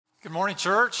Good morning,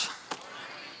 church.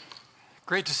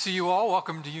 Great to see you all.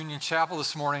 Welcome to Union Chapel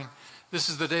this morning. This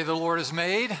is the day the Lord has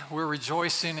made. We're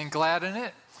rejoicing and glad in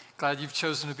it. Glad you've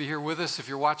chosen to be here with us. If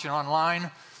you're watching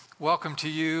online, welcome to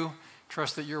you.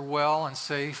 Trust that you're well and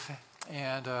safe,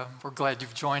 and we're glad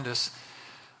you've joined us.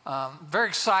 Very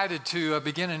excited to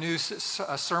begin a new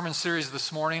sermon series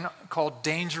this morning called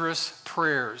Dangerous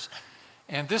Prayers.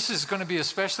 And this is going to be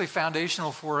especially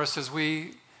foundational for us as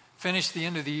we finish the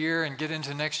end of the year and get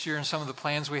into next year and some of the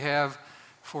plans we have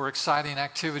for exciting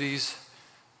activities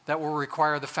that will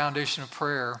require the foundation of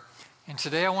prayer. And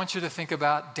today I want you to think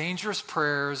about dangerous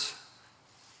prayers.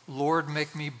 Lord,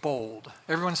 make me bold.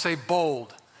 Everyone say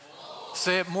bold. Bold.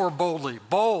 Say it more boldly.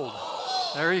 Bold.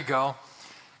 Bold. There you go.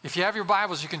 If you have your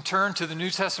Bibles, you can turn to the New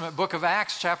Testament book of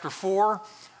Acts, chapter 4.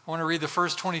 I want to read the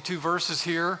first 22 verses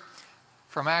here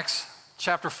from Acts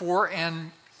chapter 4.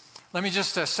 And let me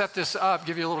just set this up,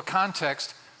 give you a little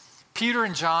context. Peter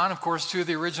and John, of course, two of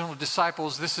the original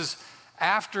disciples. This is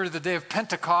after the day of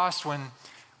Pentecost when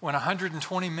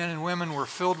 120 men and women were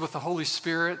filled with the Holy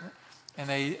Spirit, and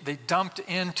they dumped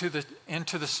into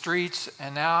the streets.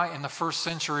 And now in the first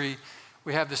century,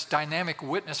 we have this dynamic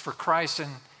witness for Christ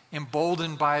and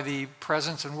emboldened by the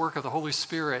presence and work of the Holy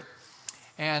Spirit.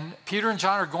 And Peter and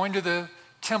John are going to the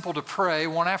temple to pray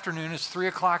one afternoon. It's 3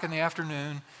 o'clock in the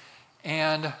afternoon,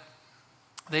 and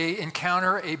they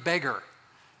encounter a beggar.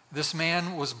 This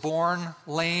man was born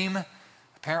lame.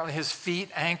 Apparently his feet,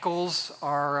 ankles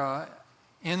are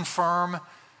infirm.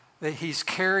 He's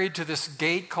carried to this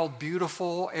gate called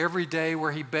Beautiful every day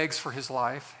where he begs for his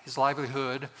life, his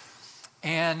livelihood.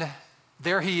 And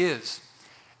there he is.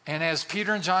 And as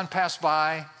Peter and John pass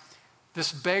by,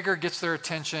 this beggar gets their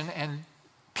attention, and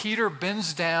Peter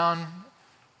bends down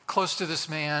close to this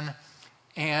man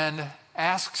and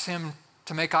asks him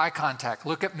to make eye contact.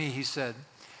 Look at me, he said.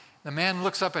 The man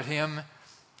looks up at him,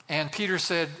 and Peter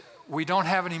said, "We don't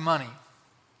have any money,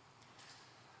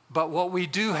 but what we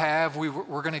do have,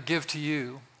 we're going to give to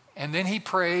you." And then he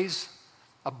prays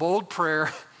a bold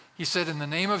prayer. He said, "In the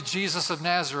name of Jesus of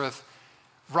Nazareth,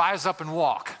 rise up and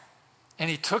walk." And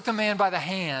he took the man by the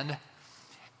hand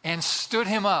and stood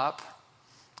him up.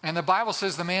 And the Bible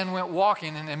says the man went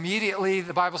walking, and immediately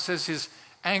the Bible says his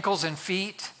ankles and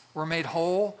feet were made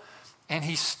whole. And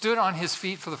he stood on his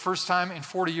feet for the first time in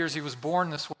 40 years. He was born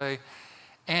this way.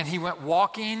 And he went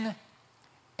walking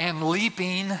and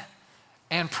leaping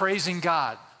and praising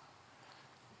God.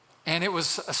 And it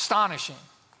was astonishing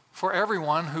for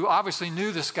everyone who obviously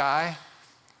knew this guy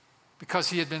because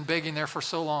he had been begging there for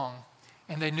so long.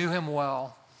 And they knew him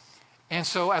well. And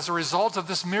so as a result of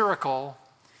this miracle,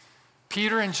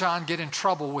 Peter and John get in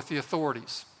trouble with the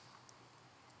authorities.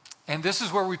 And this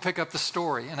is where we pick up the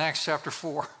story in Acts chapter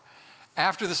 4.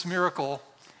 After this miracle,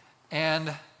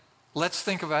 and let's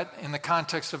think of it in the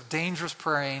context of dangerous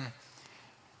praying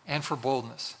and for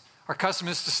boldness. Our custom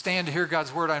is to stand to hear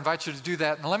God's word. I invite you to do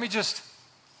that. And let me just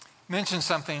mention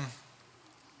something.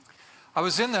 I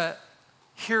was in the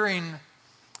hearing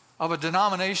of a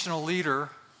denominational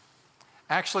leader,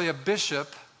 actually a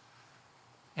bishop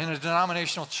in a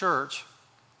denominational church.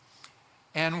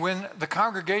 And when the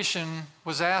congregation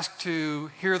was asked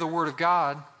to hear the word of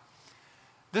God,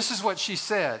 this is what she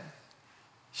said.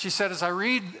 She said, as I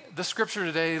read the scripture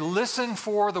today, listen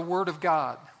for the word of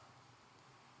God.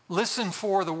 Listen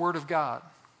for the word of God.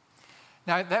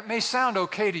 Now, that may sound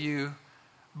okay to you,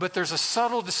 but there's a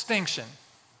subtle distinction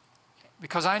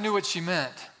because I knew what she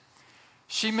meant.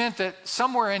 She meant that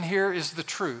somewhere in here is the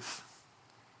truth.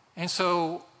 And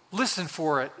so listen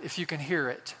for it if you can hear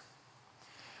it.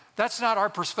 That's not our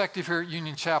perspective here at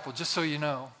Union Chapel, just so you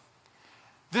know.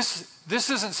 This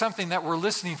isn't something that we're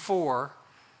listening for.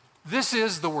 This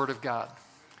is the Word of God.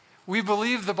 We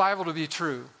believe the Bible to be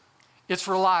true. It's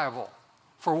reliable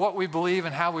for what we believe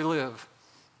and how we live.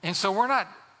 And so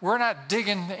we're not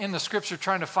digging in the Scripture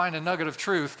trying to find a nugget of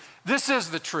truth. This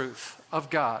is the truth of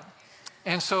God.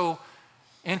 And so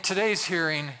in today's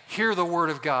hearing, hear the Word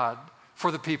of God for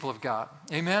the people of God.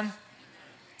 Amen?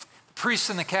 The priests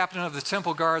and the captain of the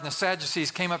temple guard and the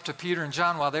Sadducees came up to Peter and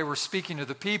John while they were speaking to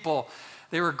the people.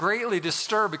 They were greatly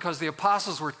disturbed because the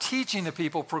apostles were teaching the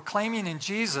people, proclaiming in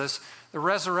Jesus the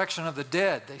resurrection of the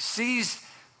dead. They seized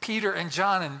Peter and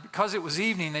John, and because it was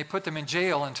evening, they put them in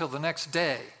jail until the next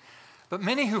day. But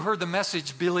many who heard the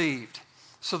message believed.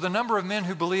 So the number of men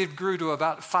who believed grew to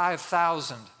about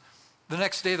 5,000. The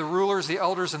next day, the rulers, the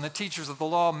elders, and the teachers of the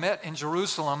law met in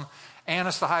Jerusalem.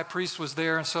 Annas the high priest was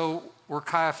there, and so were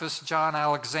Caiaphas, John,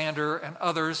 Alexander, and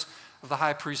others of the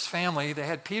high priest's family. They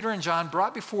had Peter and John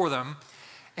brought before them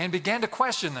and began to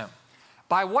question them.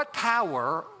 By what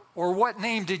power or what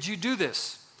name did you do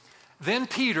this? Then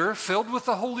Peter, filled with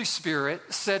the Holy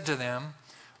Spirit, said to them,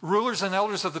 rulers and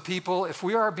elders of the people, if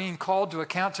we are being called to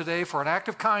account today for an act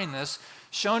of kindness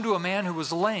shown to a man who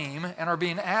was lame and are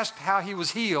being asked how he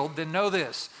was healed, then know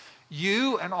this,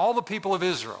 you and all the people of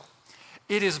Israel,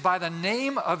 it is by the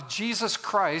name of Jesus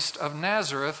Christ of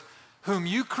Nazareth, whom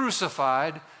you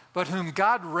crucified, but whom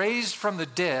God raised from the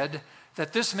dead,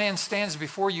 that this man stands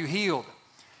before you healed.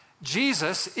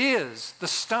 Jesus is the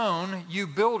stone you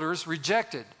builders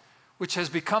rejected, which has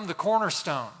become the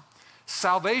cornerstone.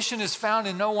 Salvation is found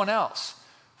in no one else,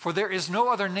 for there is no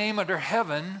other name under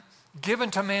heaven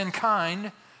given to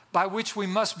mankind by which we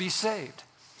must be saved.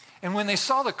 And when they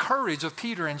saw the courage of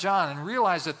Peter and John and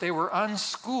realized that they were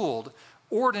unschooled,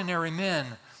 ordinary men,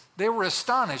 they were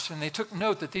astonished, and they took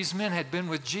note that these men had been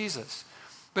with Jesus.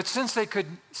 But since they could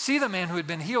see the man who had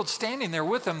been healed standing there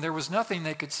with them, there was nothing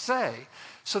they could say.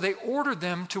 So they ordered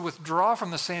them to withdraw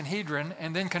from the Sanhedrin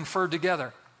and then conferred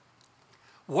together.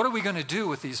 What are we going to do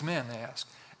with these men, they asked.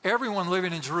 Everyone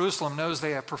living in Jerusalem knows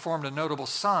they have performed a notable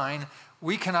sign.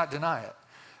 We cannot deny it.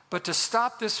 But to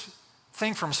stop this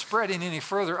thing from spreading any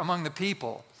further among the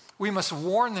people, we must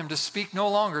warn them to speak no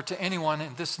longer to anyone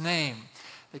in this name.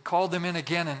 They called them in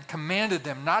again and commanded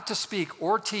them not to speak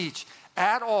or teach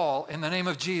at all in the name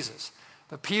of Jesus.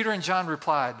 But Peter and John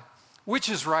replied, which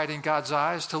is right in God's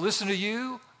eyes, to listen to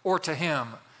you or to him?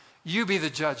 You be the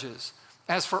judges.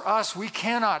 As for us, we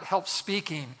cannot help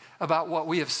speaking about what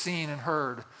we have seen and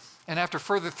heard. And after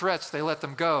further threats, they let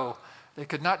them go. They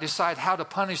could not decide how to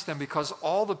punish them because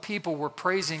all the people were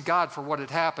praising God for what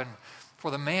had happened.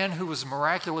 For the man who was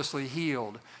miraculously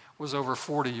healed was over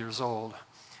 40 years old.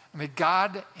 May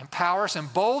God empower us,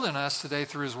 embolden us today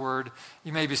through his word.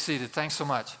 You may be seated. Thanks so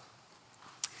much.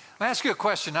 Let me ask you a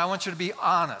question. I want you to be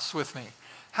honest with me.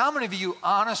 How many of you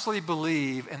honestly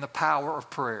believe in the power of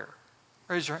prayer?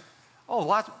 Raise your hand.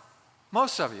 Oh,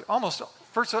 most of you, almost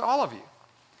virtually all of you.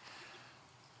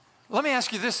 Let me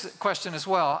ask you this question as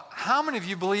well. How many of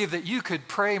you believe that you could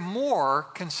pray more?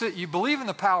 You believe in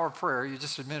the power of prayer. You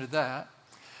just admitted that.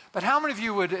 But how many of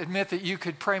you would admit that you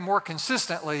could pray more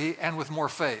consistently and with more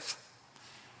faith?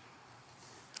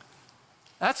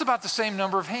 That's about the same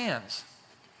number of hands.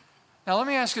 Now, let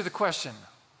me ask you the question.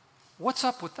 What's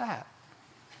up with that?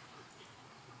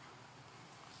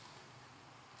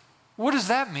 What does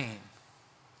that mean?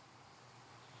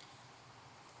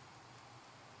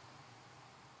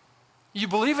 You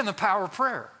believe in the power of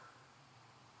prayer.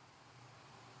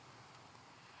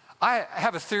 I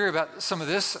have a theory about some of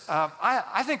this.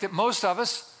 I think that most of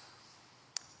us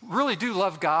really do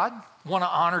love God, want to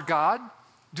honor God,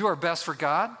 do our best for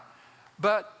God,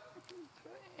 but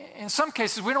in some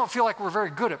cases we don't feel like we're very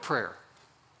good at prayer.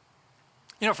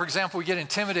 You know, for example, we get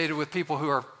intimidated with people who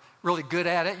are really good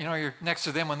at it. You know, you're next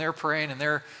to them when they're praying and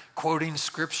they're quoting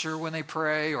scripture when they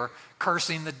pray or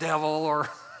cursing the devil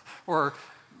or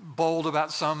bold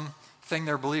about something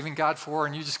they're believing God for,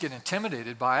 and you just get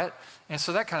intimidated by it. And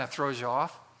so that kind of throws you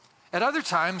off. At other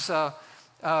times,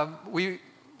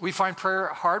 we find prayer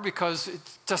hard because it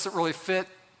doesn't really fit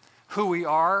who we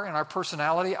are and our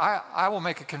personality. I will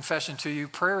make a confession to you.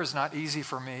 Prayer is not easy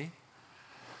for me.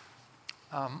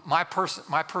 My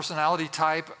personality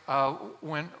type,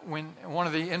 when one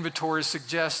of the inventories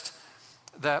suggests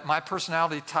that my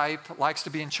personality type likes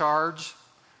to be in charge,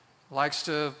 likes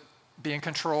to be in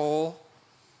control.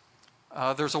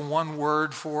 There's a one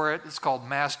word for it. It's called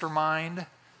mastermind.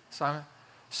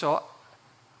 So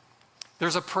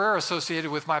there's a prayer associated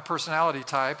with my personality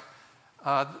type.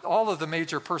 All of the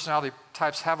major personality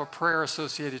types have a prayer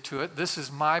associated to it. This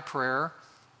is my prayer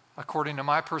according to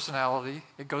my personality.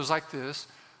 It goes like this: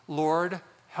 Lord,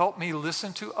 help me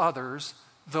listen to others,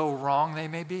 though wrong they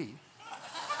may be.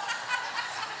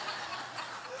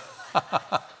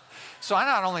 So I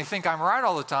not only think I'm right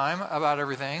all the time about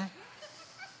everything.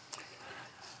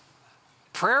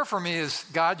 Prayer for me is,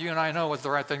 God, you and I know what's the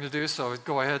right thing to do, so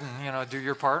go ahead and do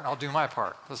your part, and I'll do my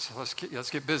part. Let's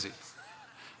get busy.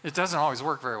 It doesn't always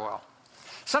work very well.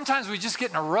 Sometimes we just get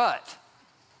in a rut.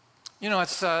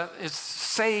 It's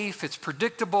safe, it's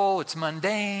predictable, it's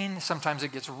mundane. Sometimes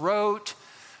it gets rote.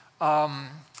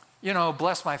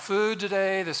 Bless my food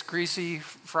today, this greasy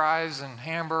fries and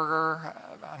hamburger.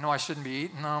 I know I shouldn't be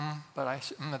eating them,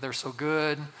 but they're so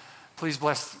good. Please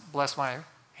bless my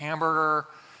hamburger.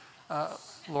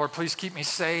 Lord, please keep me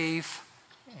safe.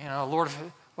 Lord,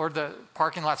 the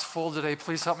parking lot's full today.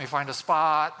 Please help me find a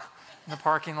spot in the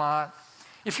parking lot.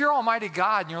 If you're Almighty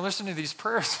God and you're listening to these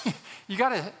prayers, you got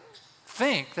to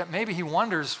think that maybe he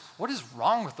wonders, what is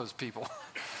wrong with those people?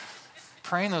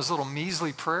 Praying those little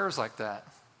measly prayers like that.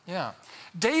 Yeah.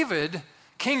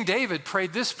 King David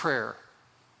prayed this prayer.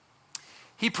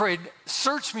 He prayed,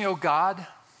 search me, O God,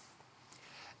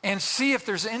 and see if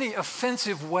there's any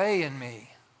offensive way in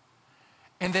me,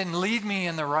 and then lead me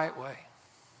in the right way.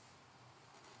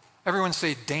 Everyone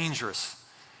say dangerous.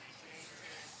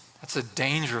 That's a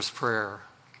dangerous prayer.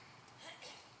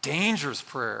 Dangerous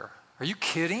prayer. Are you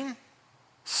kidding?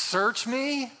 Search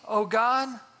me, O God.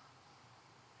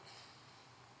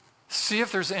 See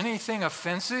if there's anything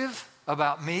offensive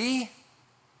about me.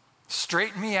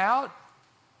 Straighten me out.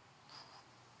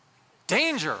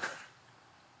 Danger.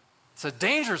 It's a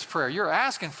dangerous prayer. You're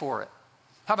asking for it.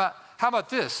 How about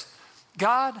this?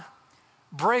 God,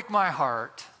 break my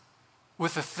heart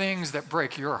with the things that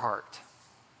break your heart.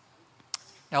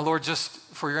 Now, Lord, just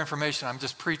for your information, I'm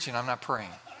just preaching. I'm not praying.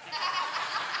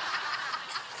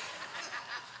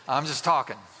 I'm just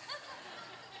talking.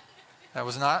 That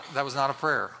was not a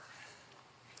prayer.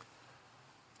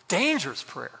 Dangerous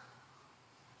prayer.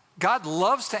 God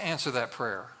loves to answer that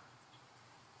prayer.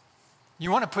 You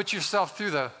want to put yourself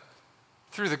through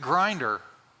the grinder,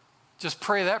 just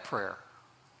pray that prayer.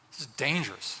 This is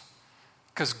dangerous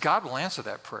because God will answer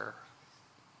that prayer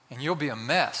and you'll be a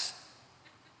mess.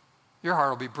 Your heart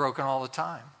will be broken all the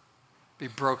time. Be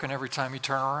broken every time you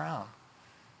turn around.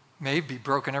 Maybe be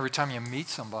broken every time you meet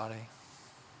somebody.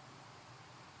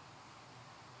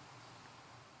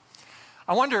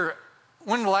 I wonder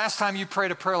when the last time you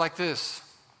prayed a prayer like this.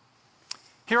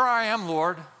 Here I am,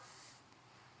 Lord.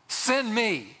 Send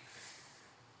me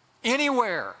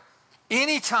anywhere,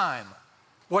 anytime,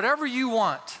 whatever you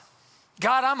want.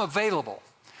 God, I'm available.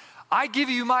 I give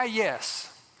you my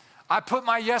yes. I put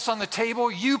my yes on the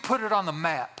table. You put it on the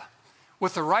map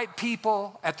with the right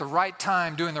people at the right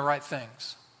time doing the right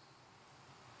things.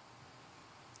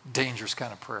 Dangerous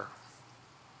kind of prayer.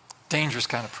 Dangerous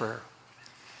kind of prayer.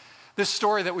 This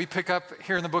story that we pick up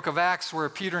here in the book of Acts where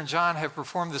Peter and John have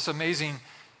performed this amazing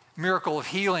miracle of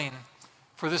healing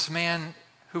for this man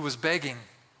who was begging.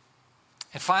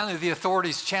 And finally the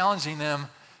authorities challenging them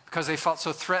because they felt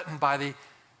so threatened by the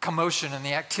commotion and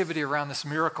the activity around this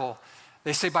miracle.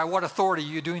 They say, by what authority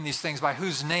are you doing these things? By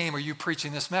whose name are you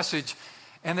preaching this message?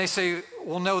 And they say,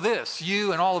 well, know this.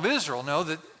 You and all of Israel know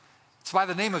that it's by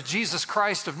the name of Jesus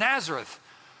Christ of Nazareth,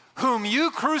 whom you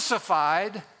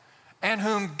crucified and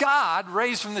whom God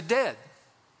raised from the dead.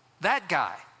 That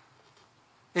guy.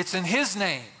 It's in his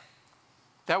name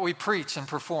that we preach and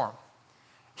perform.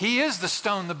 He is the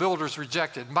stone the builders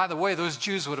rejected. And by the way, those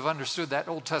Jews would have understood that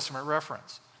Old Testament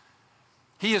reference.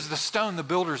 He is the stone the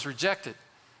builders rejected,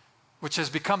 which has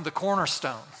become the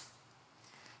cornerstone.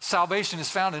 Salvation is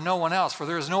found in no one else, for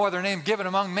there is no other name given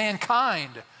among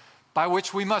mankind by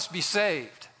which we must be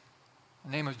saved.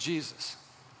 The name of Jesus.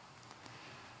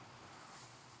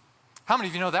 How many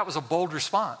of you know that was a bold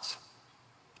response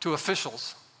to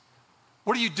officials?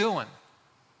 What are you doing?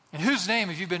 In whose name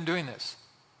have you been doing this?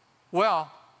 Well,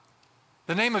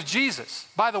 the name of Jesus.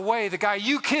 By the way, the guy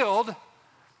you killed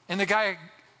and the guy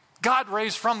God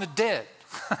raised from the dead.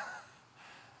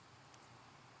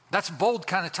 That's bold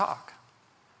kind of talk.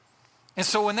 And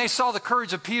so when they saw the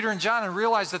courage of Peter and John and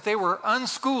realized that they were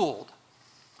unschooled,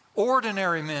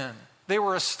 ordinary men, they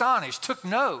were astonished, took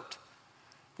note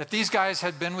that these guys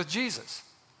had been with Jesus.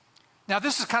 Now,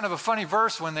 this is kind of a funny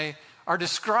verse when they are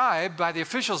described by the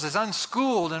officials as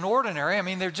unschooled and ordinary. I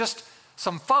mean, they're just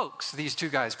some folks, these two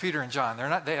guys, Peter and John.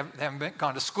 They haven't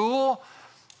gone to school.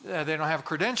 They don't have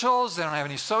credentials. They don't have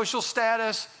any social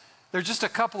status. They're just a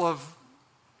couple of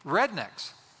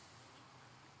rednecks.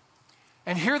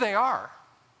 And here they are.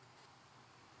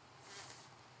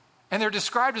 And they're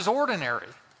described as ordinary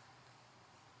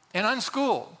and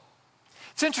unschooled.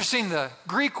 It's interesting, the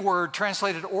Greek word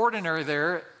translated ordinary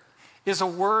there is a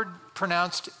word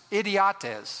pronounced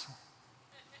idiotes.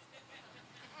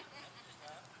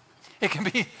 It can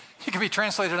be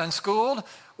translated unschooled,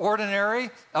 ordinary,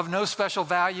 of no special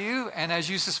value, and as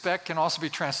you suspect, can also be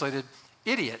translated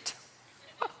idiot.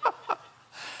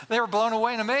 They were blown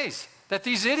away and amazed that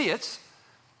these idiots,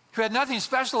 who had nothing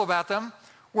special about them,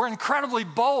 were incredibly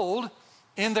bold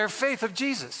in their faith of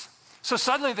Jesus. So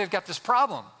suddenly they've got this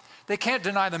problem. They can't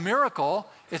deny the miracle.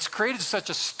 It's created such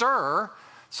a stir,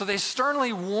 so they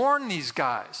sternly warn these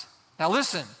guys. Now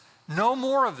listen, no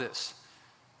more of this.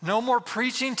 No more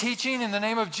preaching, teaching in the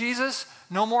name of Jesus.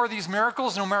 No more of these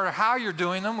miracles, no matter how you're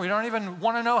doing them. We don't even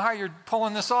want to know how you're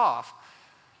pulling this off.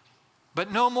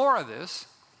 But no more of this.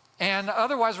 And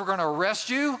otherwise, we're going to arrest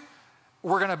you.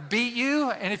 We're going to beat you.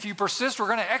 And if you persist, we're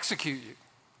going to execute you.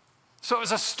 So it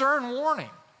was a stern warning,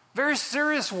 very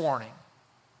serious warning.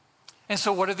 And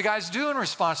so what did the guys do in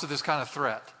response to this kind of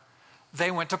threat? They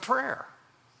went to prayer.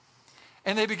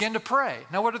 And they began to pray.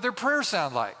 Now, what did their prayer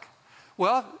sound like?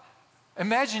 Well,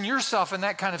 imagine yourself in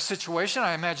that kind of situation.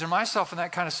 I imagine myself in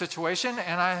that kind of situation,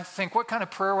 and I think, what kind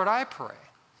of prayer would I pray?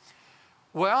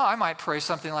 Well, I might pray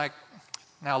something like,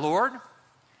 now, Lord,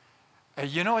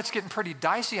 it's getting pretty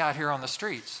dicey out here on the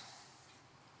streets.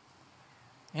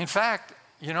 In fact,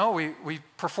 we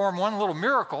perform one little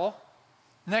miracle.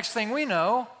 Next thing we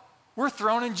know, we're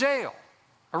thrown in jail,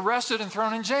 arrested and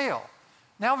thrown in jail.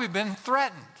 Now we've been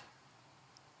threatened.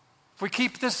 If we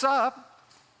keep this up,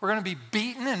 we're going to be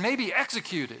beaten and maybe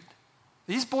executed.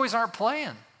 These boys aren't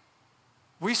playing.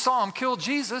 We saw them kill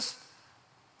Jesus.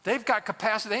 They've got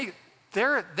capacity.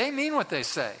 They mean what they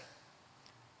say.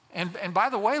 And by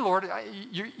the way, Lord,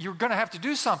 you're going to have to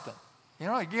do something. You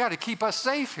got to keep us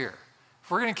safe here.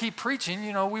 If we're going to keep preaching,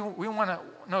 we want to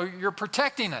know you're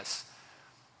protecting us.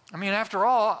 I mean, after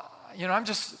all, I'm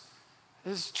just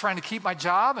trying to keep my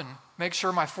job and make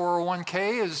sure my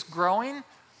 401k is growing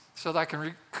so that I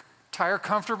can retire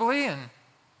comfortably. And in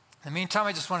the meantime,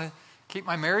 I just want to keep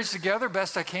my marriage together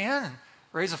best I can and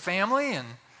raise a family and,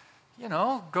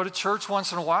 go to church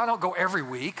once in a while. I don't go every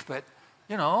week, but,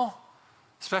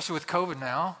 especially with COVID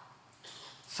now,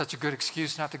 such a good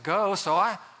excuse not to go. So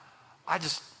I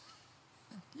just,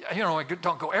 I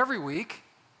don't go every week.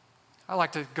 I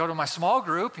like to go to my small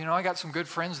group. I got some good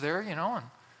friends there, and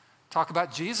talk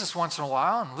about Jesus once in a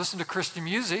while and listen to Christian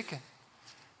music.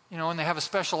 When they have a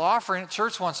special offering at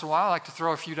church once in a while, I like to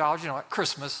throw a few dollars, at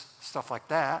Christmas, stuff like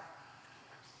that.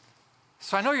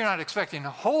 So I know you're not expecting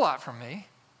a whole lot from me.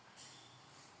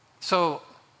 So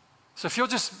if you'll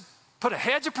just put a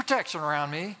hedge of protection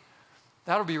around me,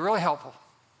 that'll be really helpful.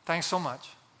 Thanks so much.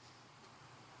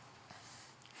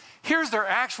 Here's their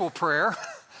actual prayer.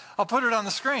 I'll put it on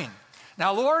the screen.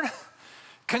 Now, Lord,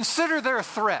 consider their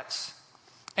threats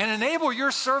and enable your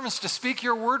servants to speak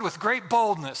your word with great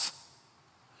boldness.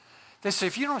 They say,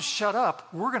 if you don't shut up,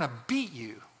 we're going to beat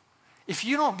you. If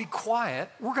you don't be quiet,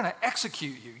 we're going to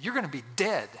execute you. You're going to be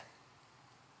dead.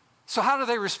 So how do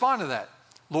they respond to that?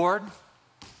 Lord,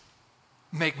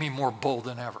 make me more bold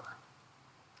than ever.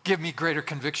 Give me greater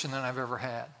conviction than I've ever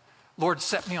had. Lord,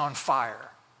 set me on fire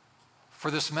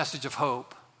for this message of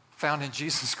hope found in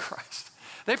Jesus Christ.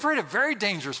 They prayed a very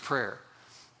dangerous prayer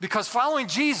because following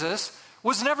Jesus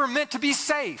was never meant to be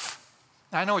safe.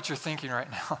 Now, I know what you're thinking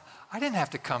right now. I didn't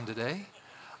have to come today.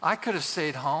 I could have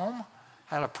stayed home,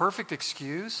 had a perfect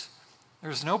excuse.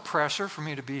 There's no pressure for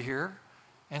me to be here.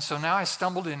 And so now I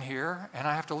stumbled in here and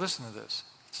I have to listen to this.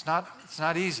 It's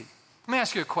not easy. Let me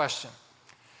ask you a question.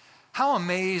 How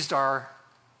amazed are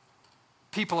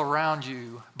people around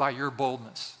you by your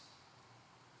boldness?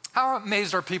 How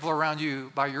amazed are people around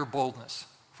you by your boldness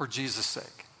for Jesus'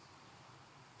 sake?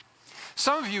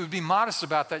 Some of you would be modest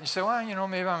about that. You say, well,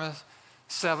 maybe I'm a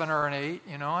 7 or an 8.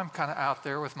 I'm kind of out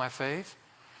there with my faith.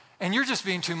 And you're just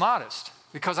being too modest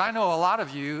because I know a lot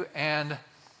of you, and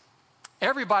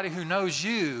everybody who knows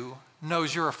you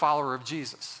knows you're a follower of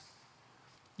Jesus.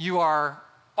 You are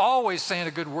always saying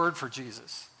a good word for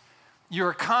Jesus.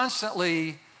 You're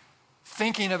constantly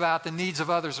thinking about the needs of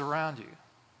others around you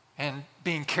and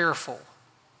being careful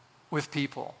with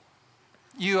people.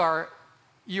 You are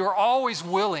always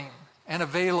willing and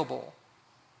available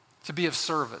to be of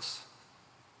service.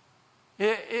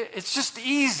 It's just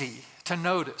easy to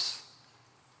notice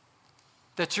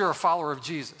that you're a follower of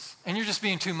Jesus, and you're just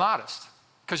being too modest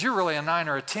because you're really a 9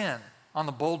 or a 10 on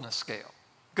the boldness scale.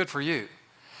 Good for you.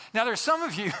 Now, there's some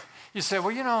of you, you say,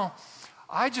 well,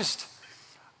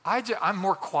 I'm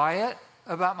more quiet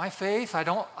about my faith. I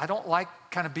don't like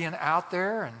kind of being out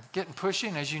there and getting pushy.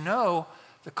 And as you know,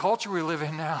 the culture we live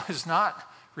in now is not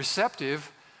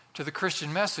receptive to the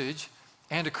Christian message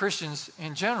and to Christians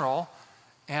in general.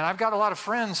 And I've got a lot of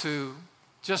friends who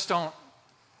just don't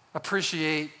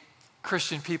appreciate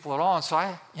Christian people at all. And so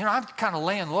I'm kind of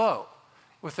laying low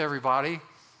with everybody.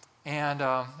 And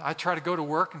I try to go to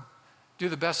work and do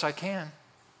the best I can.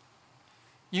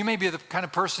 You may be the kind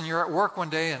of person you're at work one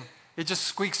day and it just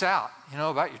squeaks out,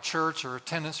 about your church or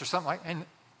attendance or something like that. And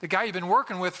the guy you've been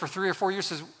working with for 3 or 4 years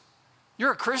says,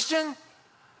 you're a Christian?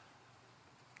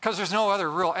 Because there's no other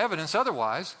real evidence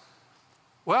otherwise.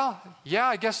 Well, yeah,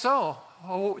 I guess so.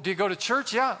 Oh, do you go to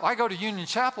church? Yeah, I go to Union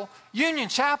Chapel. Union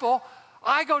Chapel?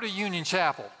 I go to Union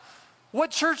Chapel.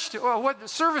 What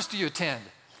service do you attend?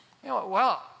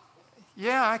 Well,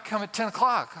 yeah, I come at 10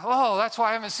 o'clock. Oh, that's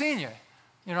why I haven't seen you.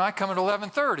 I come at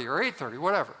 11:30 or 8:30,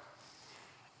 whatever.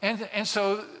 And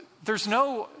so there's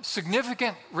no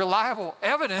significant, reliable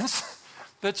evidence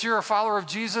that you're a follower of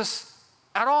Jesus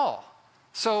at all.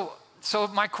 So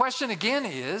my question again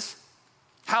is,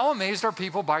 how amazed are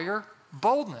people by your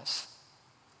boldness?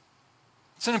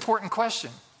 It's an important question.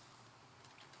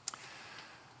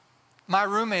 My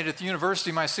roommate at the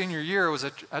university my senior year was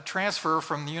a transfer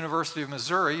from the University of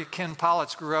Missouri. Ken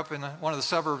Politz grew up in one of the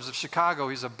suburbs of Chicago.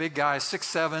 He's a big guy,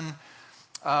 6'7",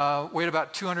 weighed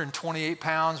about 228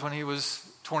 pounds when he was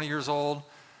 20 years old.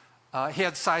 He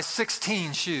had size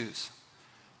 16 shoes.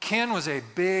 Ken was a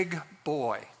big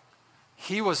boy.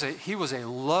 He was a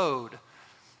load.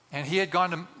 And he had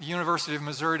gone to the University of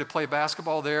Missouri to play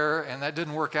basketball there, and that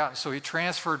didn't work out. And so he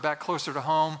transferred back closer to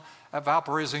home at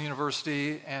Valparaiso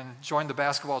University and joined the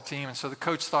basketball team. And so the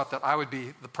coach thought that I would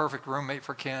be the perfect roommate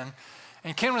for Ken.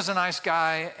 And Ken was a nice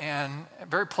guy and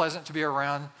very pleasant to be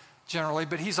around generally,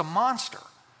 but he's a monster.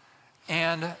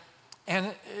 And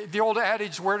the old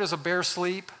adage, where does a bear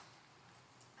sleep?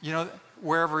 You know,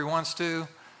 wherever he wants to.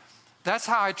 That's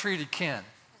how I treated Ken.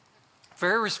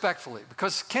 Very respectfully,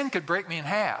 because Ken could break me in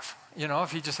half, you know,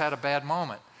 if he just had a bad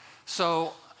moment.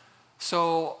 So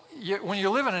when you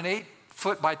live in an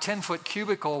 8-foot by 10-foot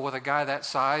cubicle with a guy that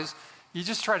size, you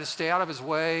just try to stay out of his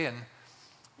way. And,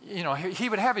 you know, he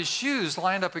would have his shoes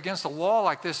lined up against a wall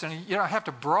like this, and you know, have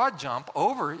to broad jump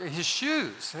over his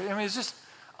shoes. I mean, it's just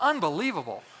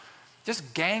unbelievable.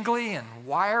 Just gangly and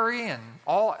wiry and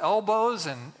all elbows.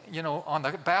 And, you know, on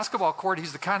the basketball court,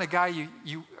 he's the kind of guy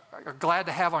you are glad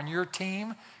to have on your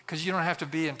team because you don't have to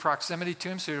be in proximity to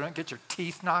him so you don't get your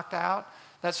teeth knocked out,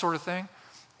 that sort of thing.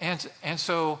 And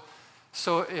so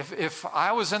if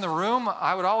I was in the room,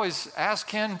 I would always ask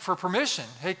Ken for permission.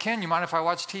 Hey, Ken, you mind if I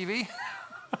watch TV?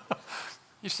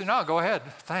 He said, no, go ahead,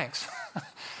 thanks.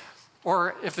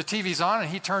 Or if the TV's on and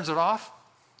he turns it off,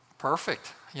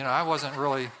 perfect. You know, I wasn't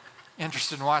really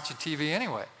interested in watching TV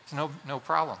anyway. It's no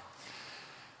problem.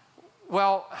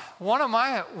 Well, one of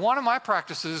my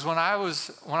practices when I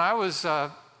was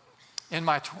in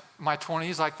my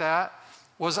 20s like that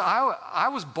was I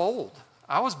was bold.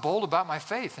 I was bold about my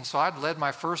faith, and so I'd led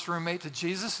my first roommate to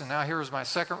Jesus, and now here was my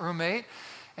second roommate,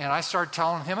 and I started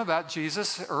telling him about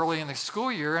Jesus early in the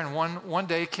school year. And one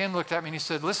day Ken looked at me and he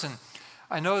said, "Listen,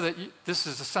 I know that this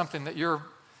is something that you're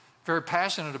very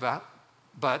passionate about,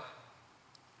 but,"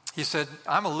 he said,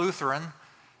 "I'm a Lutheran.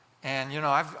 And, you know,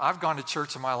 I've gone to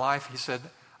church in my life." He said,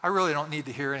 "I really don't need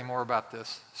to hear any more about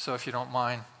this. So if you don't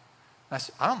mind." And I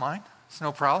said, "I don't mind. It's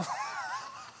no problem."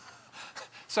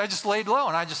 So I just laid low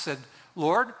and I just said,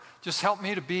 "Lord, just help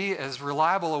me to be as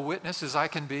reliable a witness as I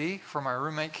can be for my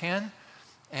roommate Ken.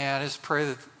 And just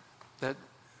pray that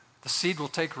the seed will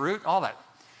take root," all that.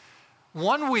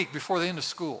 1 week before the end of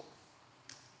school,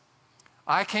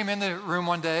 I came in the room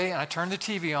one day and I turned the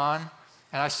TV on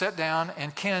and I sat down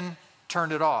and Ken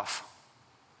turned it off,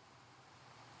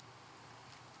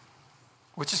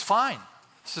 which is fine.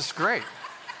 It's just great.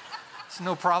 It's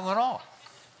no problem at all.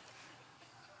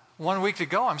 1 week to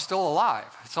go, I'm still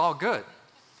alive. It's all good.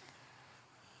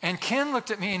 And Ken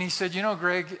looked at me and he said, "You know,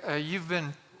 Greg, you've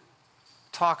been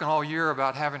talking all year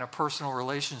about having a personal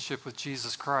relationship with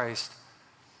Jesus Christ."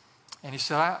 And he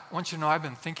said, "I want you to know I've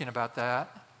been thinking about that."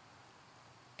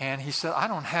 And he said, "I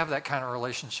don't have that kind of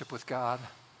relationship with God."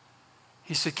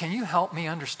 He said, "Can you help me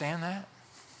understand that?"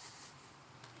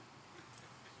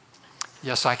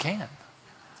 Yes, I can.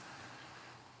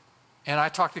 And I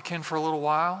talked to Ken for a little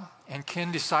while, and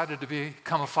Ken decided to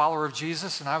become a follower of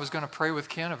Jesus, and I was going to pray with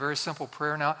Ken, a very simple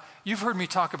prayer. Now, you've heard me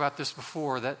talk about this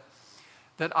before, that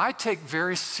I take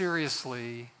very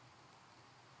seriously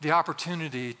the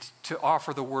opportunity to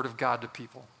offer the Word of God to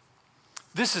people.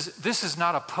 This is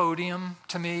not a podium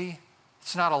to me.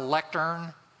 It's not a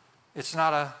lectern. It's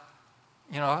not a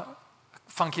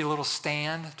funky little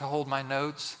stand to hold my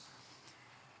notes.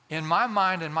 In my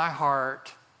mind and my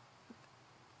heart,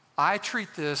 I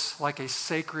treat this like a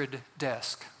sacred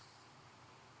desk.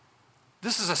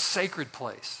 This is a sacred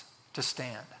place to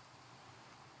stand.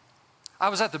 I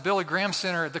was at the Billy Graham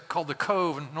Center called the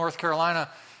Cove in North Carolina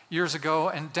years ago,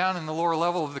 and down in the lower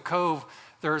level of the Cove,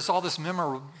 there's all this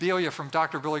memorabilia from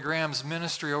Dr. Billy Graham's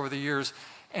ministry over the years,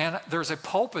 and there's a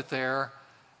pulpit there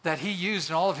that he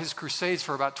used in all of his crusades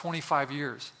for about 25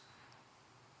 years.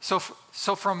 So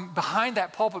from behind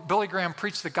that pulpit, Billy Graham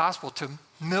preached the gospel to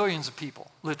millions of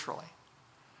people, literally.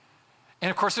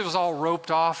 And of course, it was all roped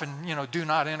off and, do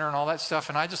not enter and all that stuff.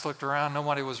 And I just looked around,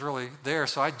 nobody was really there.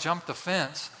 So I jumped the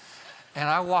fence and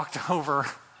I walked over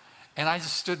and I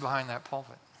just stood behind that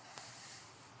pulpit.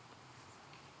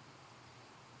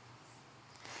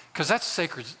 Because that's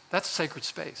sacred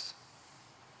space.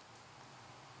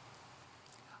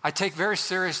 I take very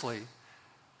seriously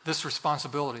this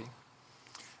responsibility.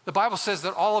 The Bible says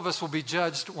that all of us will be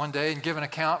judged one day and give an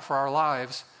account for our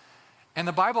lives. And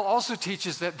the Bible also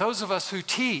teaches that those of us who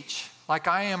teach, like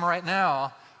I am right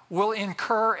now, will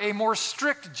incur a more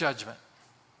strict judgment,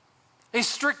 a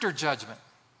stricter judgment.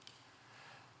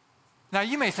 Now,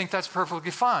 you may think that's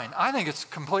perfectly fine. I think it's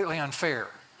completely unfair.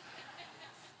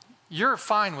 You're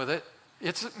fine with it.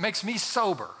 It makes me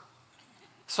sober.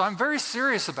 So I'm very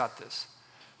serious about this.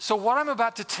 So what I'm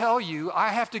about to tell you, I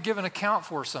have to give an account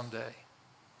for someday.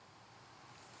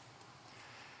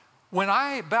 When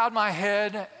I bowed my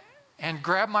head and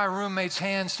grabbed my roommate's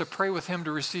hands to pray with him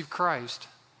to receive Christ,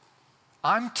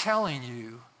 I'm telling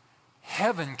you,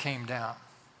 heaven came down.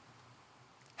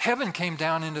 Heaven came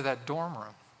down into that dorm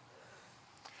room.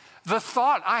 The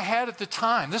thought I had at the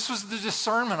time, this was the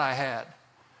discernment I had.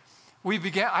 We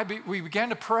began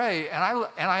to pray, and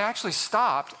I actually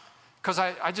stopped because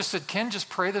I just said, Ken, just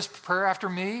pray this prayer after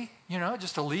me,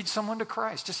 just to lead someone to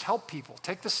Christ. Just help people,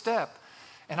 take the step.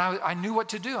 And I knew what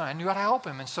to do, and I knew how to help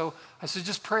him. And so I said,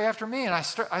 just pray after me. And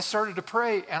I started to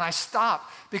pray, and I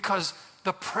stopped because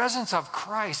the presence of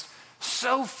Christ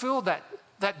so filled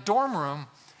that dorm room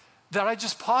that I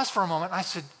just paused for a moment. And I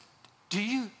said, do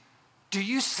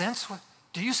you sense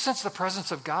the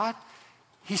presence of God?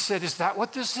 He said, is that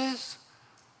what this is?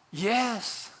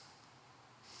 Yes.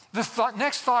 The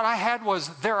next thought I had was,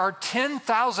 there are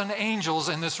 10,000 angels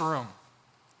in this room.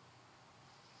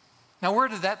 Now, where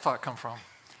did that thought come from?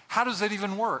 How does it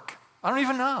even work? I don't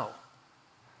even know.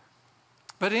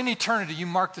 But in eternity, you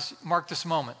mark this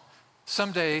moment.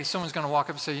 Someday, someone's going to walk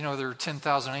up and say, there are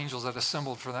 10,000 angels that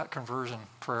assembled for that conversion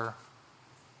prayer.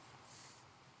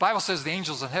 The Bible says the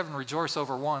angels in heaven rejoice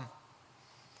over one.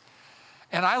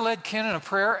 And I led Ken in a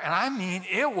prayer, and I mean,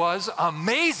 it was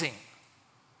amazing.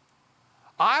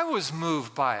 I was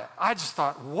moved by it. I just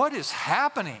thought, what is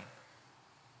happening?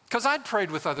 Because I'd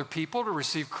prayed with other people to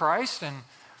receive Christ, and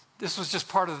this was just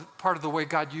part of the way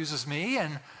God uses me.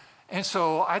 And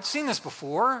so I'd seen this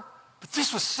before, but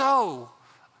this was so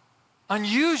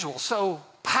unusual, so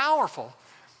powerful.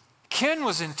 Ken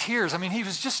was in tears. I mean, he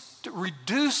was just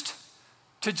reduced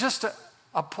to just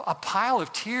a pile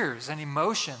of tears and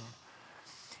emotion.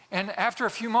 And after a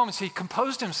few moments, he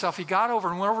composed himself. He got over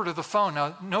and went over to the phone.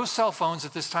 Now, no cell phones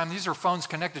at this time. These are phones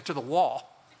connected to the wall.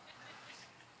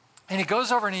 And he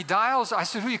goes over and he dials. I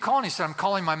said, who are you calling? He said, I'm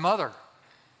calling my mother.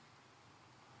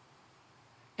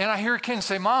 And I hear Ken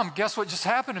say, Mom, guess what just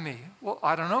happened to me? Well,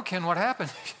 I don't know, Ken, what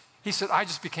happened? He said, I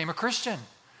just became a Christian.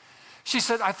 She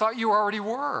said, I thought you already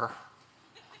were.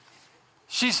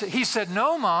 He said,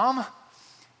 no, Mom.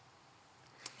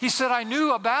 He said, I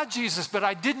knew about Jesus, but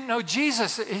I didn't know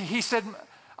Jesus. He said,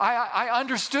 I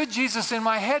understood Jesus in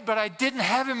my head, but I didn't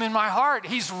have him in my heart.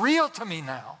 He's real to me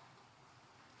now.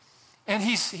 And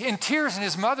he's in tears, and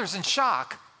his mother's in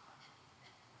shock.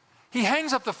 He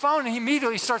hangs up the phone, and he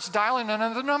immediately starts dialing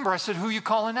another number. I said, who are you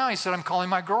calling now? He said, I'm calling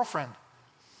my girlfriend.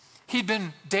 He'd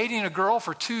been dating a girl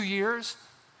for 2 years,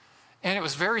 and it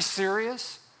was very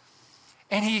serious.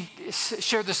 And he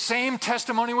shared the same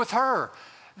testimony with her.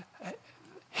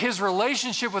 His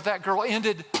relationship with that girl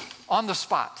ended on the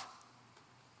spot.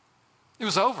 It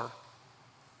was over.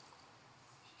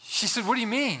 She said, what do you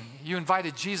mean? You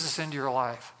invited Jesus into your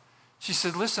life. She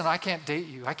said, listen, I can't date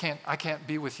you. I can't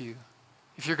be with you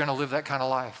if you're going to live that kind of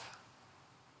life.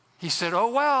 He said,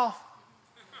 oh, well.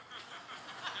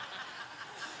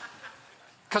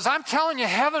 Because I'm telling you,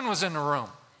 heaven was in the room.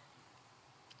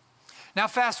 Now,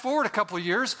 fast forward a couple of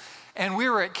years, and we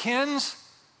were at Ken's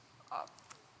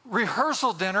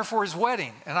rehearsal dinner for his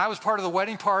wedding, and I was part of the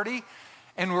wedding party,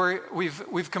 and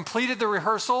we've completed the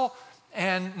rehearsal,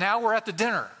 and now we're at the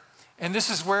dinner. And this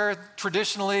is where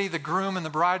traditionally the groom and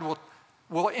the bride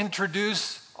will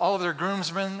introduce all of their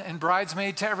groomsmen and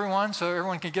bridesmaid to everyone, so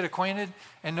everyone can get acquainted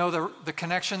and know the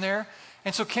connection there.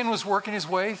 And so Ken was working his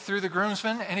way through the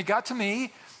groomsmen, and he got to me,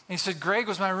 and he said, Greg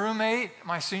was my roommate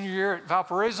my senior year at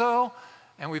Valparaiso,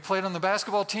 and we played on the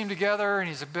basketball team together, and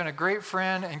he's been a great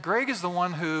friend. And Greg is the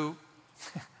one who,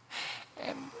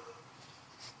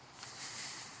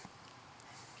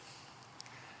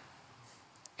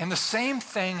 and the same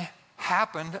thing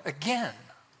happened again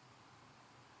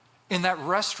in that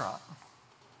restaurant.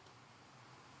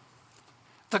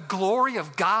 The glory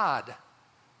of God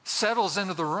settles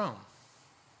into the room.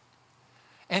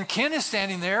 And Ken is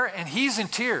standing there, and he's in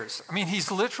tears. I mean, he's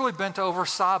literally bent over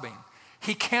sobbing.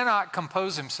 He cannot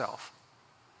compose himself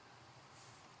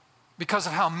because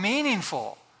of how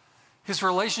meaningful his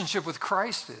relationship with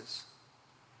Christ is.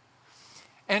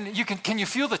 And can you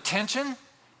feel the tension?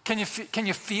 Can you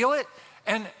feel it?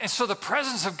 And so the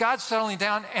presence of God settling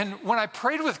down. And when I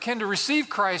prayed with Ken to receive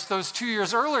Christ those 2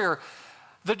 years earlier,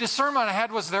 the discernment I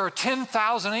had was there are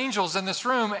 10,000 angels in this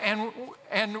room.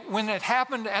 And when it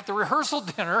happened at the rehearsal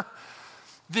dinner,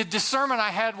 the discernment I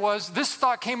had was, this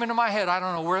thought came into my head. I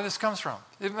don't know where this comes from.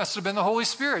 It must have been the Holy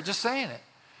Spirit just saying it.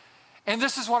 And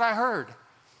this is what I heard.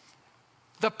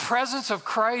 The presence of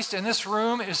Christ in this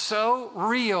room is so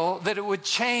real that it would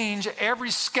change every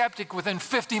skeptic within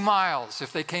 50 miles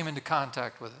if they came into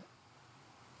contact with it.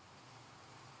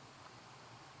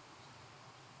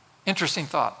 Interesting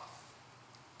thought.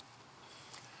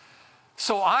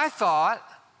 So I thought,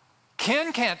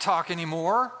 Ken can't talk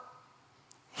anymore.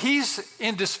 He's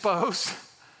indisposed.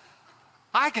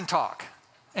 I can talk.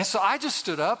 And so I just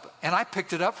stood up and I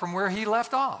picked it up from where he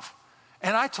left off.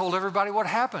 And I told everybody what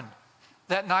happened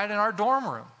that night in our dorm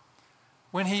room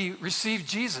when he received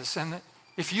Jesus. And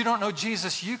if you don't know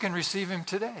Jesus, you can receive him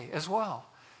today as well.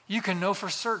 You can know for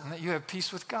certain that you have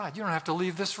peace with God. You don't have to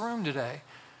leave this room today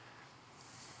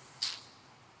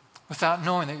without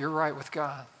knowing that you're right with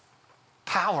God.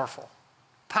 Powerful,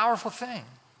 powerful thing.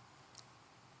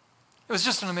 It was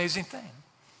just an amazing thing.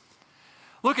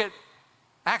 Look at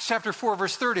Acts chapter 4,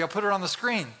 verse 30. I'll put it on the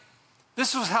screen.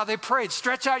 This was how they prayed.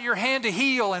 Stretch out your hand to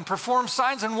heal and perform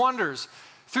signs and wonders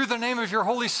through the name of your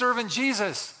holy servant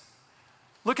Jesus.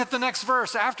 Look at the next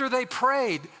verse. After they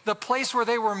prayed, the place where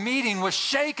they were meeting was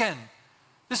shaken.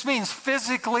 This means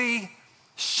physically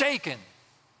shaken.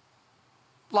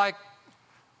 Like,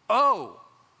 oh,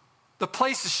 the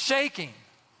place is shaking.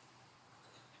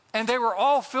 And they were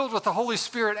all filled with the Holy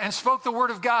Spirit and spoke the word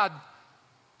of God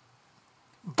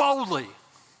boldly.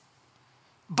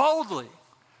 Boldly.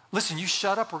 Listen, you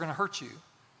shut up, we're going to hurt you.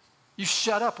 You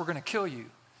shut up, we're going to kill you.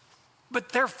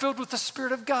 But they're filled with the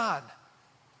Spirit of God.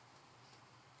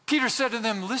 Peter said to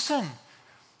them, listen,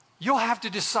 you'll have to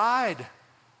decide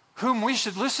whom we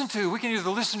should listen to. We can either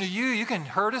listen to you, you can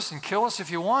hurt us and kill us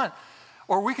if you want,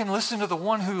 or we can listen to the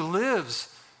one who lives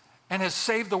and has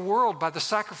saved the world by the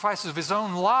sacrifice of his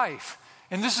own life.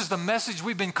 And this is the message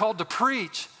we've been called to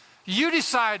preach. You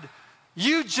decide,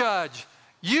 you judge,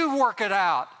 you work it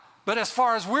out. But as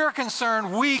far as we're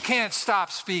concerned, we can't stop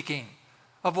speaking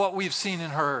of what we've seen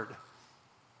and heard.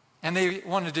 And they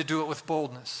wanted to do it with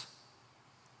boldness.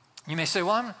 You may say,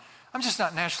 well, I'm just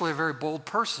not naturally a very bold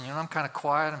person. You know, I'm kind of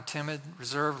quiet, I'm timid,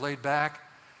 reserved, laid back.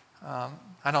 I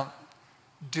don't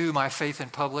do my faith in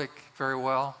public very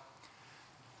well.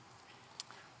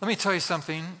 Let me tell you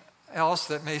something else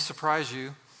that may surprise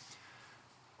you.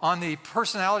 On the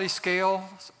personality scale,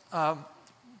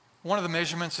 one of the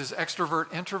measurements is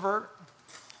extrovert, introvert.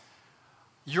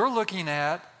 You're looking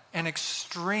at an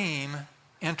extreme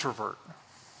introvert.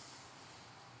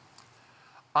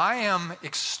 I am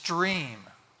extreme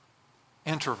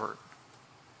introvert.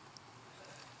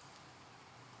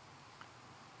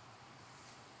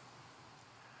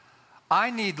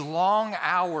 I need long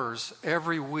hours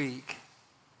every week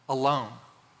alone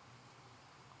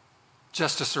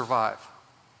just to survive.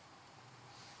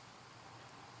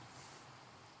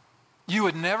 You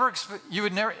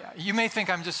may think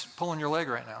I'm just pulling your leg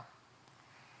right now.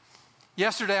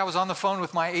 Yesterday I was on the phone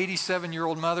with my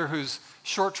 87-year-old mother whose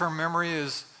short-term memory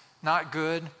is not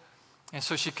good. And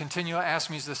so she continued to ask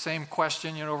me the same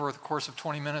question, over the course of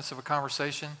 20 minutes of a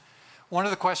conversation. One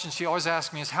of the questions she always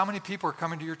asks me is, how many people are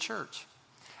coming to your church?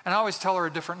 And I always tell her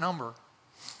a different number.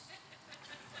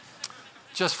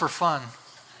 Just for fun.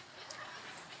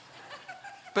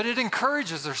 But it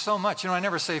encourages her so much. I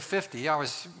never say 50.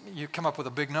 You come up with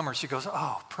a big number. She goes,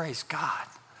 oh, praise God.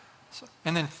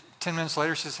 And then 10 minutes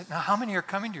later, she says, now how many are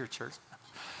coming to your church?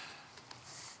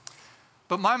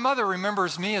 But my mother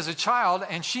remembers me as a child,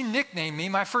 and she nicknamed me.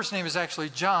 My first name is actually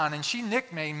John, and she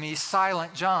nicknamed me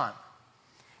Silent John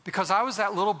because I was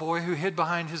that little boy who hid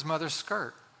behind his mother's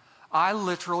skirt. I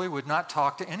literally would not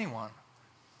talk to anyone.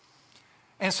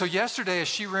 And so yesterday, as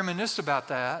she reminisced about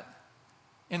that,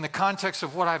 in the context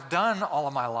of what I've done all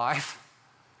of my life,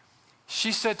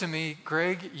 she said to me,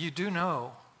 Greg, you do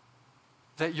know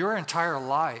that your entire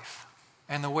life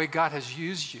and the way God has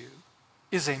used you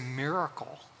is a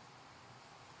miracle.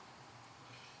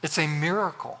 It's a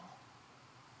miracle.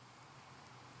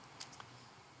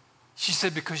 She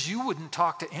said, because you wouldn't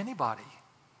talk to anybody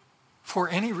for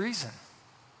any reason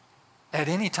at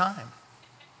any time.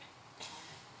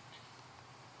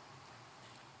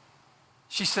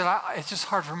 She said, it's just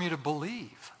hard for me to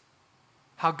believe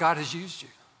how God has used you.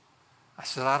 I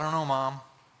said, I don't know, Mom.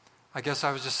 I guess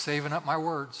I was just saving up my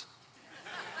words.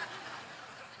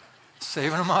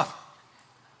 Saving them up.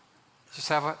 Just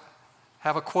have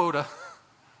a quota.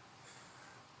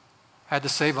 Had to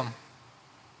save them.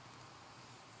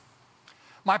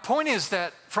 My point is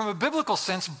that from a biblical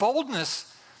sense,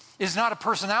 boldness is not a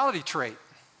personality trait.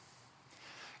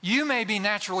 You may be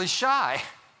naturally shy,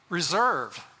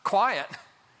 reserved, quiet.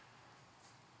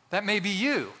 That may be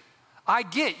you. I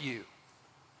get you.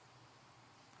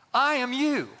 I am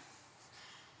you.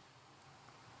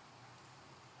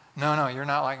 No, you're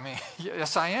not like me.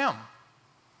 Yes, I am.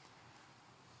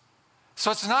 So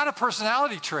it's not a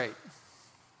personality trait.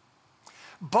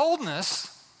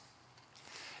 Boldness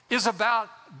is about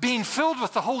being filled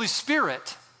with the Holy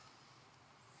Spirit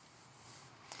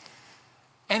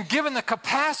and given the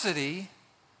capacity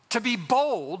to be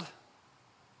bold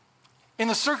in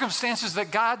the circumstances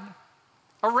that God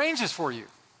arranges for you.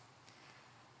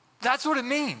 That's what it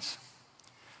means.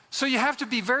 So you have to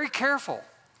be very careful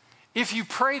if you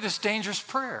pray this dangerous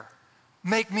prayer.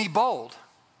 Make me bold.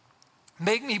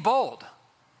 Make me bold.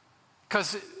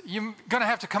 Because you're going to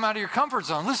have to come out of your comfort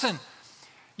zone. Listen,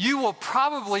 you will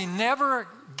probably never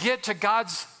get to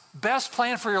God's best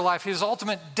plan for your life, his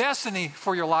ultimate destiny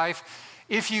for your life,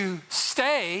 if you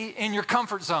stay in your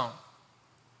comfort zone.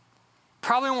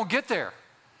 Probably won't get there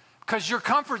because your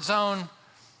comfort zone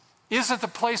isn't the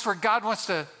place where God wants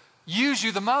to use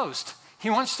you the most. He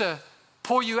wants to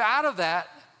pull you out of that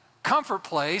comfort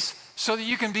place so that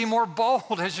you can be more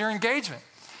bold as your engagement.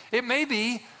 It may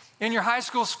be in your high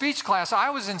school speech class.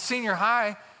 I was in senior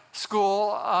high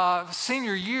school,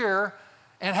 senior year,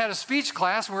 and had a speech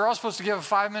class. We were all supposed to give a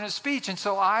 5-minute speech, and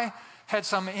so I had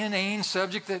some inane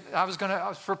subject that I was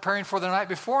preparing for the night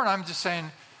before, and I'm just saying,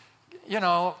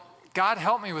 God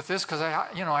help me with this because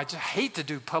I just hate to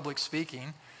do public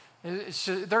speaking.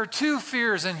 There are two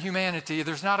fears in humanity.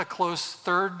 There's not a close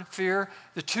third fear.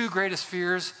 The two greatest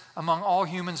fears among all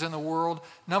humans in the world,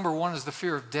 number one is the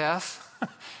fear of death,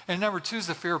 and number two is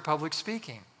the fear of public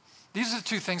speaking. These are the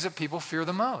two things that people fear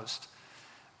the most.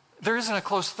 There isn't a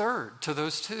close third to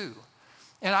those two.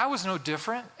 And I was no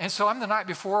different. And so I'm the night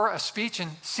before a speech in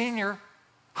senior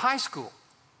high school.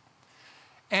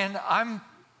 And I'm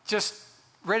just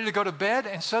ready to go to bed,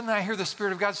 and suddenly I hear the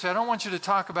Spirit of God say, I don't want you to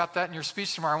talk about that in your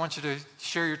speech tomorrow. I want you to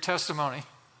share your testimony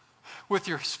with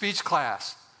your speech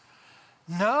class.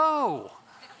 No,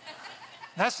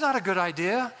 that's not a good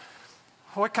idea.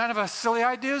 What kind of a silly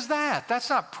idea is that? That's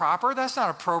not proper. That's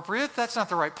not appropriate. That's not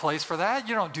the right place for that.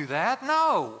 You don't do that.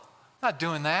 No, not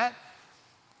doing that.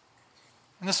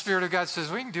 And the Spirit of God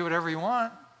says, we can do whatever you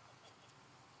want.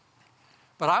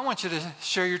 But I want you to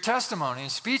share your testimony in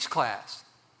speech class.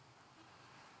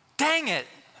 Dang it.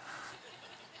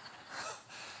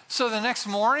 So the next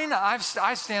morning, I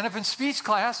stand up in speech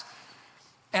class,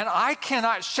 and I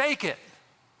cannot shake it.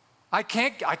 I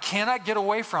cannot get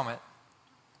away from it.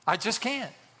 I just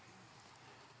can't.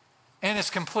 And it's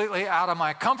completely out of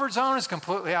my comfort zone. It's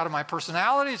completely out of my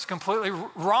personality. It's completely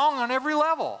wrong on every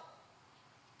level.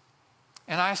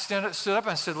 And I stood up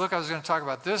and said, look, I was going to talk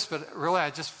about this, but really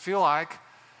I just feel like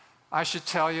I should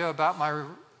tell you about my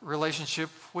relationship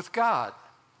with God.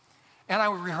 And I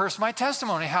rehearsed my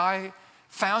testimony, how I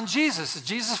found Jesus,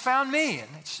 Jesus found me, and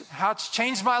how it's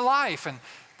changed my life, and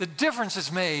the difference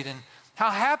it's made, and how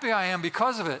happy I am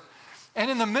because of it. And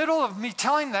in the middle of me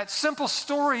telling that simple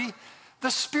story, the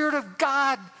Spirit of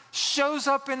God shows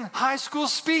up in high school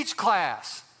speech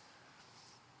class.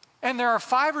 And there are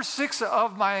 5 or 6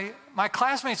 of my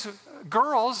classmates,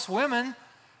 girls, women,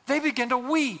 they begin to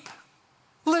weep.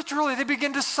 Literally, they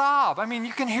begin to sob. I mean,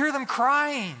 you can hear them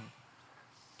crying.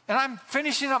 And I'm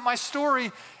finishing up my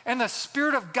story, and the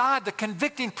Spirit of God, the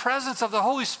convicting presence of the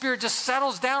Holy Spirit just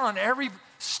settles down on every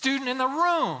student in the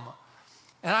room.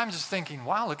 And I'm just thinking,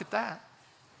 wow, look at that.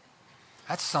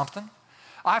 That's something.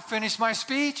 I finished my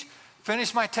speech,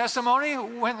 finished my testimony,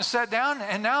 went and sat down,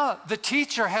 and now the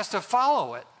teacher has to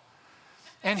follow it.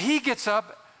 And he gets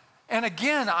up, and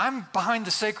again, I'm behind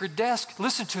the sacred desk.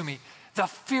 Listen to me. The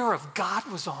fear of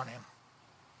God was on him.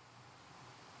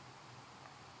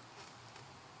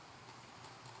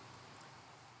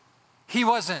 He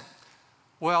wasn't,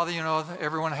 well,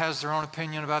 everyone has their own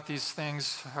opinion about these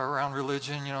things around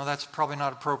religion. That's probably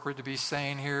not appropriate to be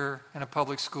saying here in a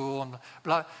public school. And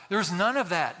blah. There's none of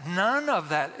that. None of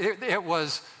that. It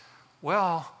was,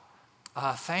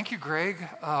 thank you, Greg.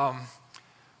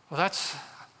 That's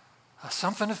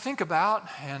something to think about.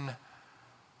 And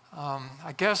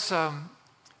I guess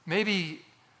maybe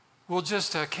we'll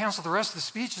just cancel the rest of the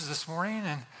speeches this morning.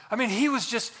 And he was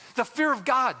just, the fear of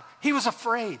God. He was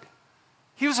afraid.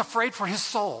 He was afraid for his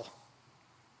soul.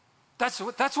 That's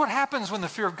what happens when the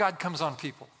fear of God comes on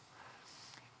people.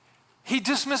 He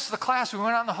dismissed the class. We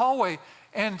went out in the hallway,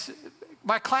 and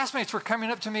my classmates were coming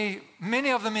up to me,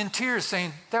 many of them in tears,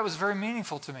 saying, that was very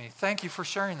meaningful to me. Thank you for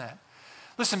sharing that.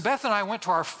 Listen, Beth and I went to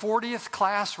our 40th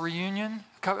class reunion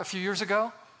a few years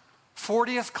ago.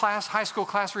 40th class, high school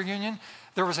class reunion.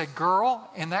 There was a girl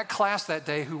in that class that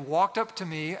day who walked up to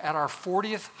me at our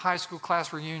 40th high school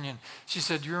class reunion. She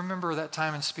said, do you remember that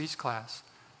time in speech class?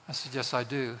 I said, yes, I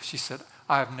do. She said,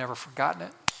 I have never forgotten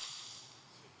it.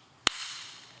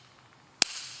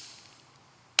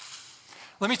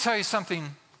 Let me tell you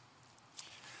something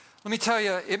Let me tell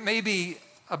you, it may be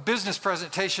a business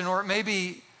presentation, or it may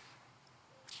be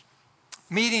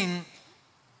meeting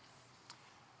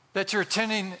that you're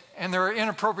attending and there are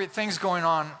inappropriate things going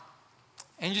on,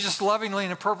 and you just lovingly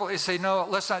and appropriately say, no,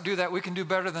 let's not do that. We can do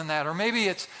better than that. Or maybe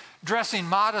it's dressing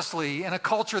modestly in a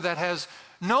culture that has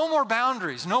no more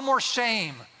boundaries, no more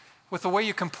shame with the way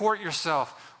you comport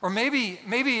yourself. Or maybe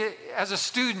as a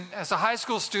student, as a high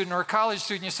school student or a college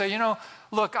student, you say, you know,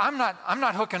 look, I'm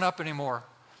not hooking up anymore,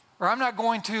 or I'm not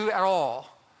going to at all.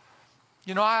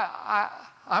 You know,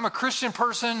 I'm a Christian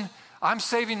person. I'm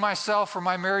saving myself for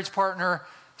my marriage partner.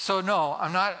 So no,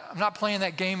 I'm not playing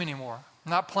that game anymore. I'm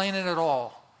not playing it at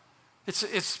all.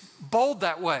 It's bold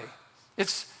that way.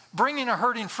 It's bringing a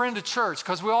hurting friend to church,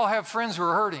 because we all have friends who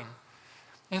are hurting.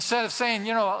 Instead of saying,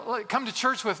 you know, come to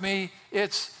church with me,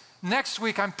 it's next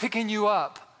week I'm picking you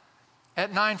up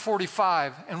at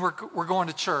 9:45 and we're going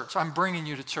to church. I'm bringing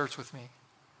you to church with me.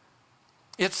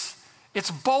 It's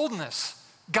boldness.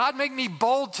 God, make me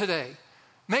bold today.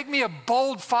 Make me a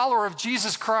bold follower of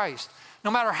Jesus Christ. No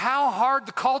matter how hard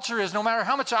the culture is, no matter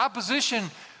how much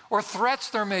opposition or threats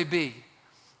there may be,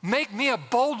 make me a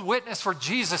bold witness for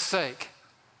Jesus' sake.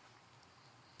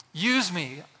 Use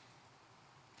me.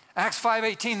 Acts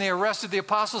 5:18, they arrested the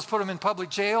apostles, put them in public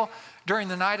jail. During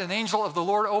the night, an angel of the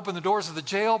Lord opened the doors of the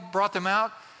jail, brought them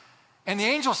out. And the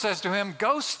angel says to him,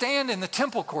 go stand in the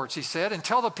temple courts, he said, and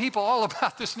tell the people all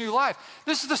about this new life.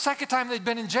 This is the second time they'd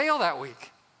been in jail that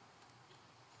week.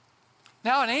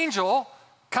 Now an angel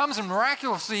comes and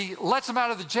miraculously lets them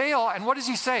out of the jail. And what does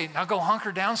he say? Now go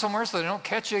hunker down somewhere so they don't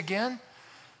catch you again.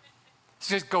 He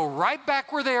says, go right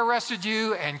back where they arrested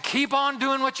you and keep on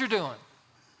doing what you're doing.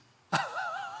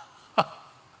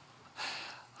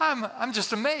 I'm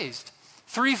just amazed.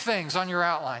 3 things on your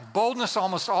outline. Boldness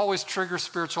almost always triggers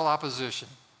spiritual opposition.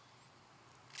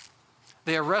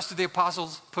 They arrested the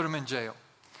apostles, put them in jail.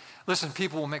 Listen,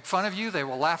 people will make fun of you. They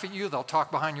will laugh at you. They'll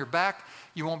talk behind your back.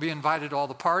 You won't be invited to all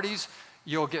the parties.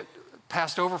 You'll get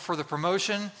passed over for the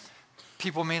promotion.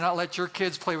 People may not let your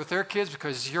kids play with their kids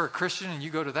because you're a Christian and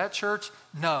you go to that church.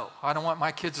 No, I don't want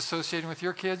my kids associating with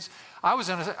your kids. I was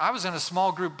in a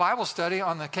small group Bible study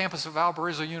on the campus of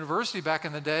Valparaiso University back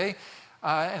in the day,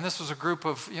 and this was a group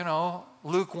of, you know,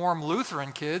 lukewarm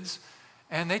Lutheran kids,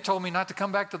 and they told me not to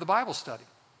come back to the Bible study.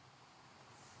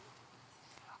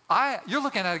 You're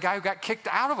looking at a guy who got kicked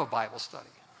out of a Bible study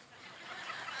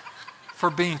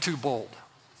for being too bold.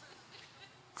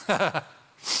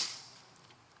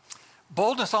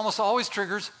 Boldness almost always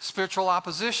triggers spiritual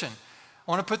opposition.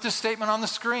 I want to put this statement on the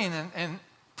screen, and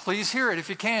please hear it if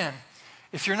you can.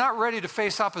 If you're not ready to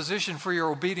face opposition for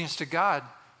your obedience to God,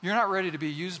 you're not ready to be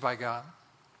used by God.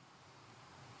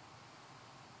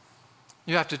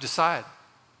 You have to decide.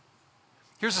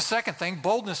 Here's the second thing.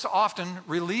 Boldness often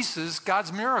releases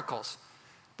God's miracles.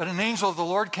 But an angel of the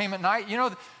Lord came at night. You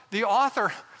know, the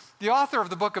author of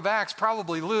the book of Acts,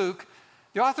 probably Luke,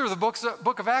 the author of the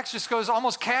book of Acts just goes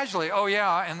almost casually, oh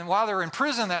yeah, and while they were in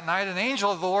prison that night, an angel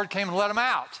of the Lord came and let them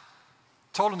out.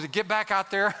 Told them to get back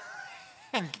out there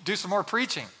and do some more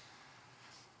preaching.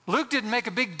 Luke didn't make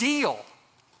a big deal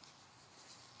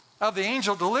of the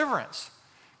angel deliverance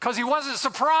because he wasn't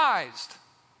surprised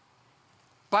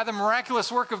by the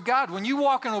miraculous work of God. When you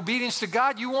walk in obedience to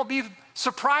God, you won't be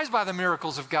surprised by the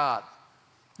miracles of God.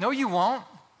 No, you won't.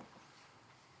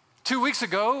 2 weeks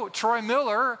ago, Troy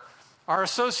Miller, our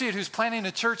associate who's planning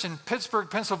a church in Pittsburgh,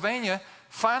 Pennsylvania,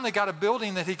 finally got a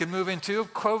building that he could move into.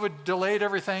 COVID delayed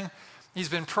everything. He's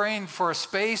been praying for a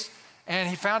space, and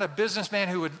he found a businessman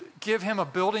who would give him a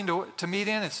building to meet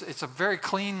in. It's a very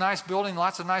clean, nice building,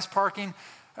 lots of nice parking,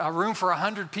 room for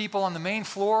 100 people on the main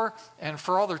floor, and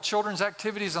for all their children's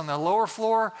activities on the lower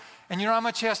floor. And you know how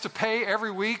much he has to pay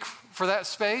every week for that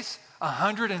space?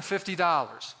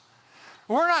 $150.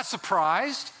 We're not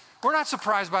surprised. We're not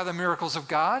surprised by the miracles of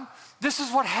God. This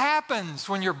is what happens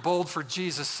when you're bold for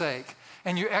Jesus' sake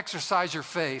and you exercise your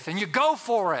faith and you go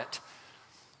for it.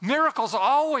 Miracles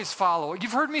always follow.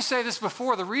 You've heard me say this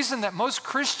before. The reason that most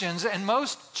Christians and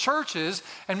most churches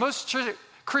and most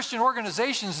Christian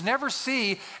organizations never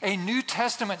see a New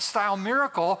Testament style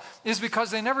miracle is because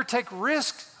they never take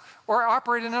risks or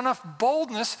operate in enough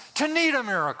boldness to need a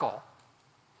miracle.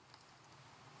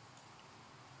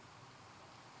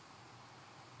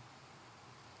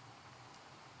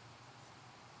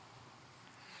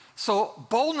 So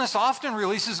boldness often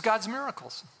releases God's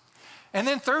miracles. And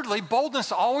then thirdly,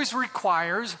 boldness always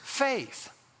requires faith.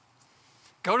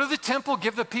 Go to the temple,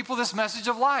 give the people this message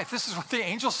of life. This is what the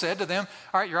angel said to them.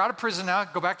 All right, you're out of prison now.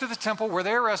 Go back to the temple where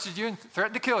they arrested you and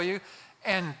threatened to kill you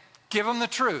and give them the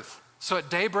truth. So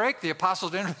at daybreak, the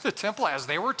apostles entered the temple as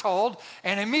they were told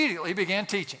and immediately began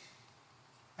teaching.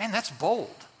 Man, that's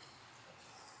bold.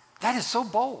 That is so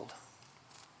bold.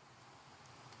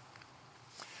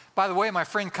 By the way, my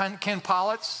friend Ken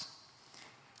Politz,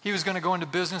 he was going to go into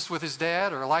business with his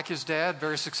dad, or like his dad,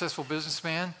 very successful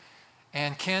businessman.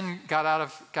 And Ken got out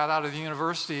of the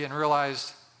university and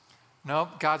realized,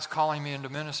 nope, God's calling me into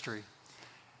ministry.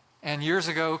 And years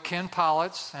ago, Ken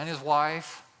Politz and his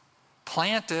wife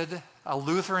planted a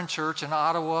Lutheran church in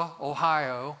Ottawa,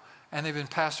 Ohio, and they've been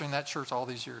pastoring that church all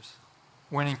these years,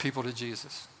 winning people to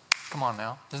Jesus. Come on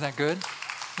now. Isn't that good?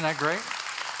 Isn't that great?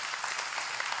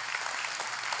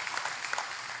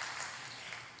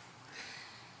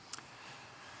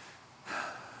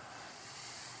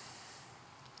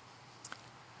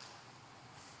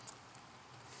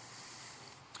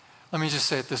 Let me just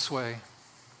say it this way.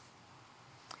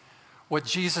 What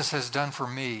Jesus has done for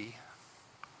me,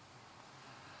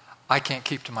 I can't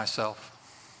keep to myself.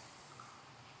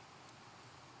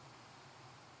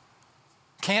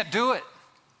 Can't do it.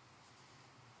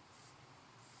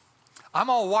 I'm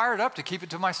all wired up to keep it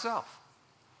to myself.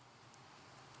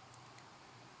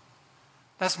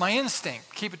 That's my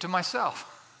instinct, keep it to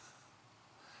myself.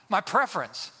 My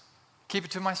preference, keep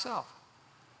it to myself.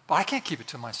 But I can't keep it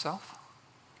to myself.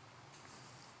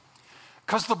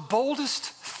 Because the boldest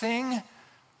thing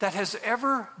that has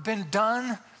ever been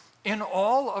done in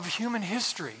all of human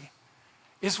history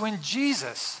is when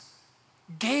Jesus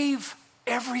gave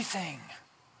everything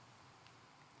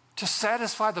to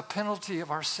satisfy the penalty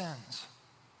of our sins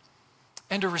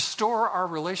and to restore our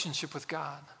relationship with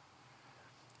God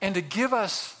and to give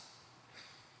us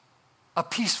a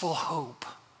peaceful hope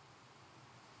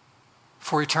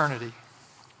for eternity.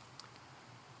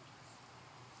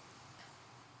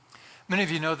 Many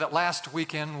of you know that last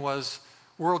weekend was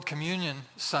World Communion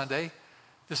Sunday.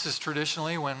 This is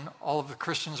traditionally when all of the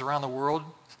Christians around the world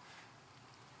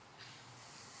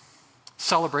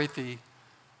celebrate the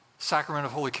sacrament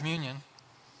of Holy Communion.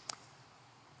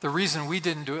 The reason we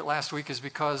didn't do it last week is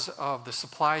because of the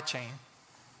supply chain.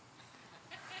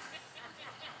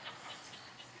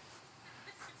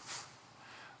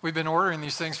 We've been ordering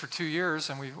these things for 2 years,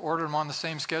 and we've ordered them on the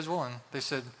same schedule, and they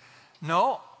said,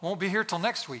 no, won't be here till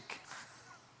next week.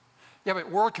 Yeah,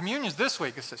 but World Communion's this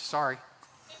week. I said, sorry.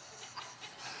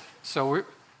 So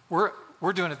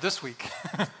we're doing it this week.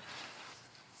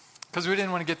 Because we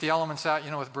didn't want to get the elements out,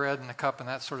 with bread and the cup and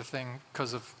that sort of thing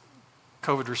because of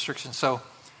COVID restrictions. So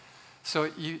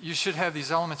you should have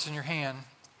these elements in your hand.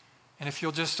 And if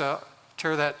you'll just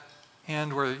tear that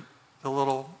end where the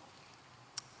little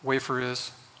wafer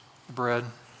is, the bread.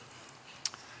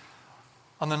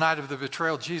 On the night of the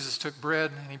betrayal, Jesus took bread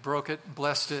and he broke it and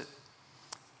blessed it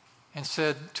and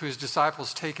said to his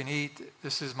disciples, take and eat.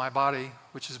 This is my body,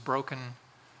 which is broken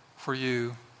for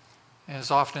you. And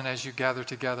as often as you gather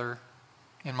together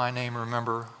in my name,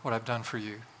 remember what I've done for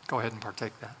you. Go ahead and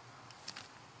partake that.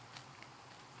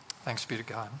 Thanks be to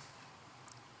God.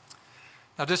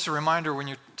 Now, just a reminder when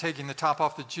you're taking the top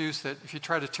off the juice that if you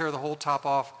try to tear the whole top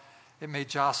off, it may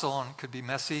jostle and it could be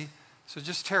messy. So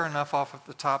just tear enough off at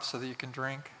the top so that you can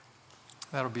drink.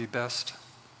 That'll be best.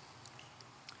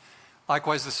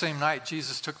 Likewise, the same night,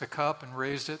 Jesus took the cup and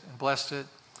raised it and blessed it.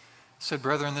 Said,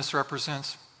 brethren, this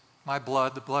represents my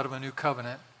blood, the blood of a new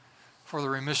covenant, for the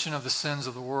remission of the sins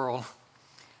of the world.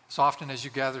 As often as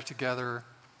you gather together,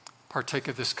 partake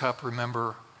of this cup,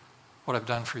 remember what I've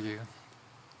done for you.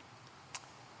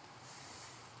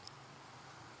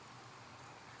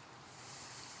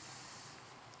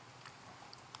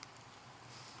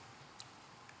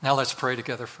 Now let's pray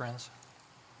together, friends.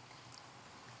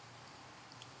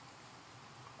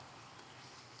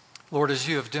 Lord, as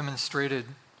you have demonstrated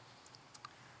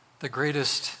the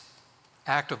greatest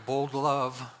act of bold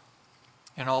love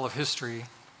in all of history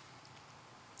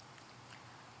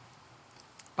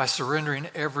by surrendering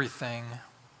everything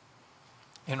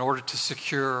in order to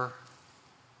secure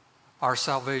our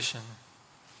salvation,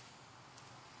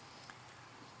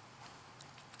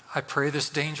 I pray this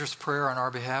dangerous prayer on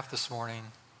our behalf this morning,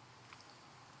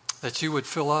 that you would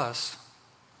fill us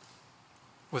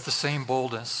with the same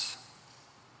boldness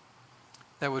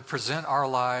that would present our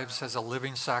lives as a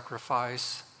living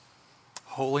sacrifice,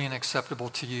 holy and acceptable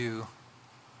to you,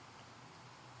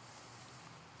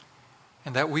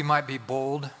 and that we might be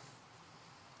bold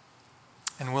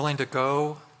and willing to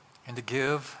go and to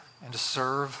give and to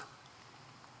serve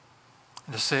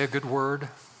and to say a good word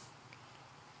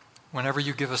whenever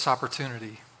you give us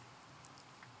opportunity.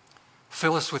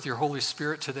 Fill us with your Holy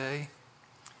Spirit today,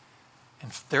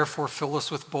 and therefore fill us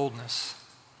with boldness,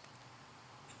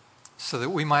 so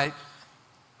that we might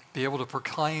be able to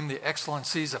proclaim the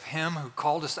excellencies of him who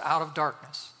called us out of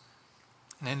darkness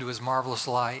and into his marvelous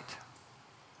light.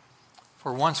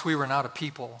 For once we were not a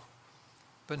people,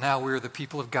 but now we are the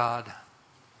people of God.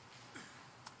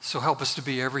 So help us to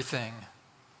be everything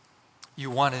you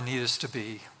want and need us to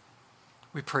be.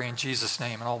 We pray in Jesus'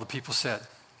 name. And all the people said,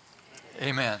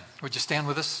 amen. Would you stand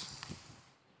with us?